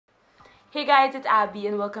Hey guys, it's Abby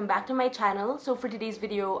and welcome back to my channel. So for today's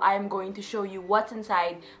video, I am going to show you what's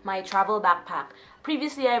inside my travel backpack.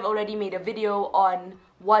 Previously, I've already made a video on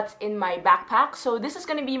what's in my backpack. So this is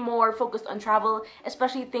going to be more focused on travel,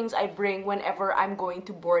 especially things I bring whenever I'm going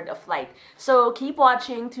to board a flight. So keep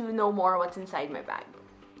watching to know more what's inside my bag.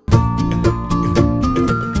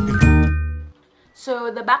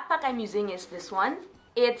 So the backpack I'm using is this one.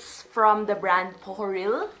 It's from the brand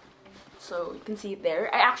Pohoril. So you can see it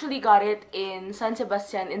there. I actually got it in San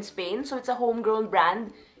Sebastian in Spain. So it's a homegrown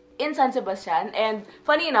brand in San Sebastian. And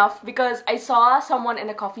funny enough, because I saw someone in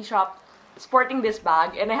a coffee shop sporting this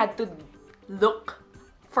bag and I had to look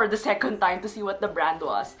for the second time to see what the brand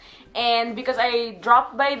was. And because I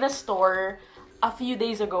dropped by the store a few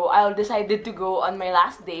days ago, I decided to go on my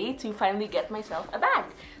last day to finally get myself a bag.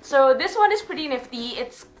 So this one is pretty nifty.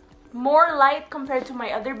 It's more light compared to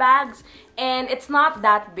my other bags and it's not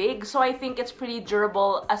that big, so I think it's pretty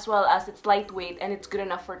durable as well as it's lightweight and it's good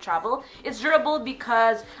enough for travel. It's durable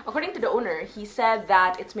because according to the owner, he said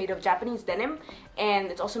that it's made of Japanese denim and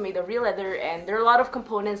it's also made of real leather, and there are a lot of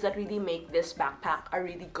components that really make this backpack a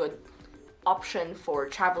really good option for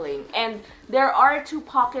traveling. And there are two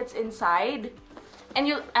pockets inside. And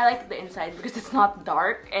I like the inside because it's not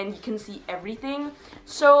dark and you can see everything.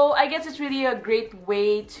 So I guess it's really a great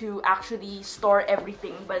way to actually store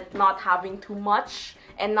everything but not having too much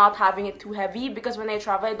and not having it too heavy, because when I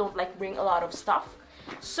travel I don't like bring a lot of stuff.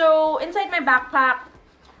 So inside my backpack,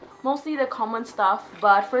 mostly the common stuff,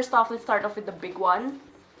 but first off, let's start off with the big one.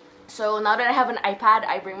 So now that I have an iPad,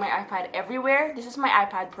 I bring my iPad everywhere. This is my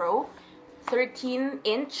iPad Pro,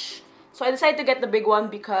 13-inch. So I decided to get the big one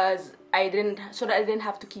because I didn't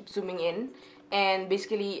have to keep zooming in, and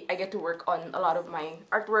basically I get to work on a lot of my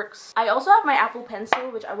artworks. I also have my Apple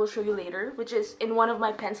Pencil, which I will show you later, which is in one of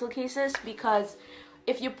my pencil cases, because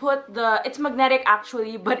if you put it's magnetic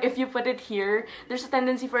actually, but if you put it here, there's a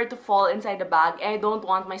tendency for it to fall inside the bag and I don't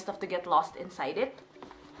want my stuff to get lost inside it.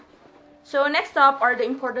 So next up are the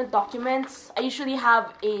important documents. I usually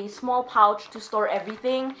have a small pouch to store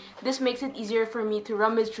everything. This makes it easier for me to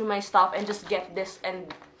rummage through my stuff and just get this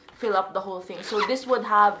and fill up the whole thing. So this would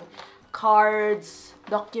have cards,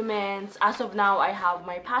 documents. As of now, I have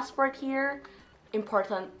my passport here.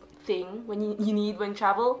 Important thing when you need when you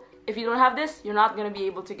travel. If you don't have this, you're not going to be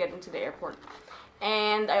able to get into the airport.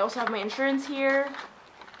 And I also have my insurance here.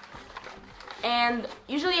 And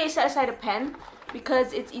usually I set aside a pen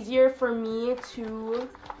because it's easier for me to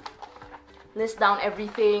list down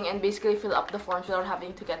everything and basically fill up the forms without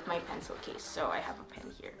having to get my pencil case. So I have a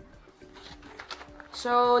pen here.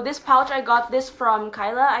 So this pouch, I got this from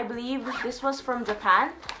Kyla, I believe. This was from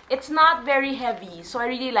Japan. It's not very heavy, so I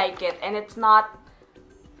really like it. And it's not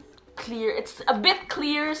clear. It's a bit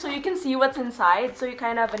clear so you can see what's inside. So you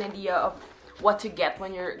kind of have an idea of what to get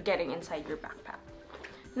when you're getting inside your backpack.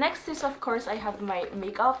 Next is, of course, I have my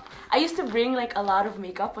makeup. I used to bring like a lot of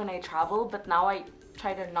makeup when I travel, but now I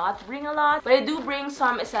try to not bring a lot. But I do bring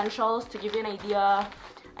some essentials to give you an idea.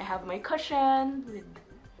 I have my cushion with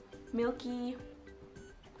Milky,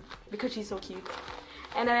 because she's so cute.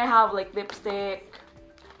 And then I have like lipstick,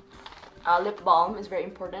 lip balm is very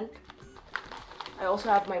important. I also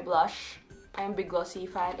have my blush. I'm a big glossy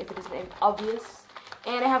fan, if it isn't obvious.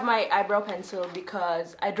 And I have my eyebrow pencil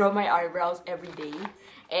because I draw my eyebrows every day.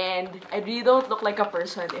 And I really don't look like a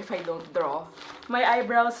person if I don't draw my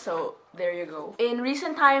eyebrows, so there you go. In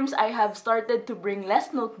recent times, I have started to bring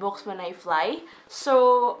less notebooks when I fly.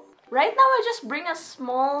 So right now, I just bring a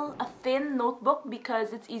thin notebook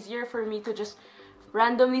because it's easier for me to just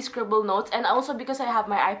randomly scribble notes, and also because I have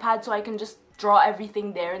my iPad, so I can just draw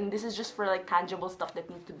everything there, and this is just for like tangible stuff that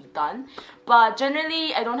needs to be done. But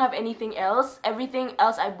generally, I don't have anything else. Everything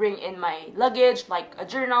else I bring in my luggage, like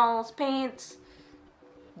journals, paints,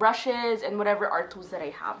 brushes, and whatever art tools that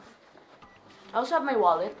I have. I also have my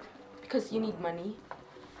wallet because you need money,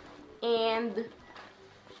 and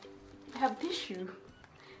I have tissue.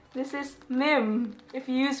 This is Mim. If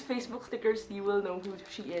you use Facebook stickers, you will know who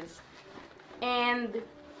she is. And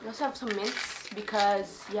I also have some mints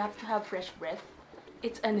because you have to have fresh breath.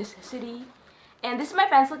 It's a necessity. And this is my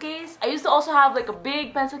pencil case. I used to also have like a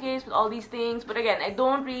big pencil case with all these things, but again, I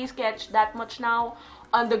don't really sketch that much now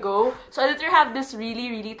on the go. So I literally have this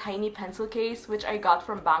really tiny pencil case which I got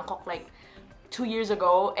from Bangkok like 2 years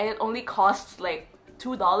ago, and it only costs like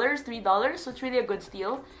 $2, $3, so it's really a good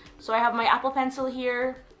steal. So I have my Apple Pencil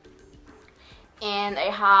here, and I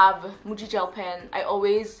have Muji gel pen. I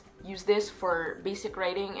always use this for basic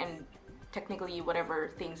writing and technically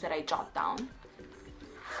whatever things that I jot down.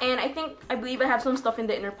 And I believe I have some stuff in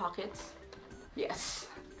the inner pockets. Yes.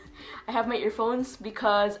 I have my earphones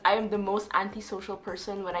because I am the most antisocial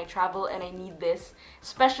person when I travel, and I need this,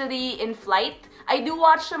 especially in flight. I do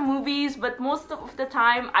watch some movies, but most of the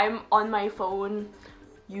time I'm on my phone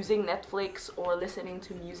using Netflix or listening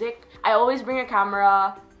to music. I always bring a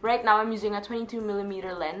camera. Right now I'm using a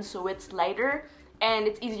 22mm lens, so it's lighter and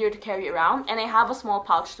it's easier to carry around, and I have a small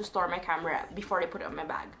pouch to store my camera before I put it on my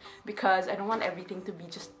bag because I don't want everything to be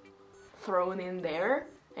just thrown in there.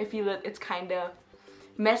 I feel that it's kind of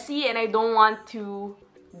messy and I don't want to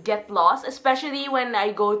get lost, especially when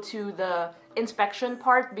I go to the inspection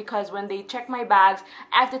part, because when they check my bags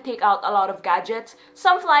I have to take out a lot of gadgets.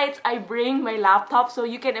 Some flights I bring my laptop, so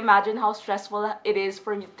you can imagine how stressful it is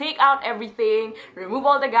for me to take out everything, remove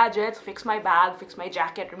all the gadgets, fix my bag, fix my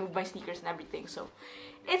jacket, remove my sneakers and everything. So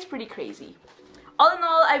it's pretty crazy. All in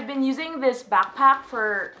all, I've been using this backpack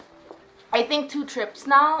for I think 2 trips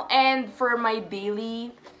now, and for my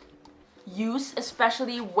daily use,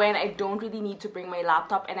 especially when I don't really need to bring my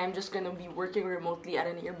laptop and I'm just gonna be working remotely at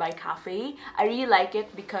a nearby cafe. I really like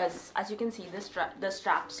it because, as you can see, the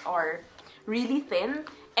straps are really thin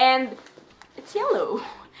and it's yellow.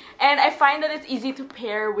 And I find that it's easy to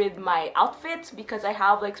pair with my outfits because I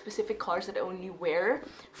have like specific colors that I only wear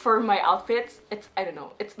for my outfits. I don't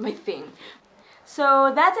know, it's my thing.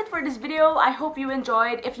 So that's it for this video. I hope you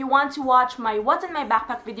enjoyed. If you want to watch my what's in my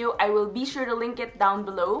backpack video, I will be sure to link it down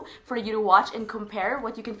below for you to watch and compare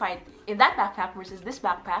what you can find in that backpack versus this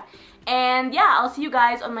backpack. And yeah, I'll see you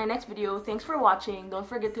guys on my next video. Thanks for watching. Don't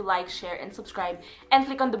forget to like, share, and subscribe, and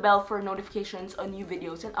click on the bell for notifications on new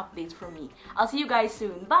videos and updates from me. I'll see you guys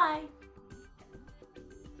soon. Bye!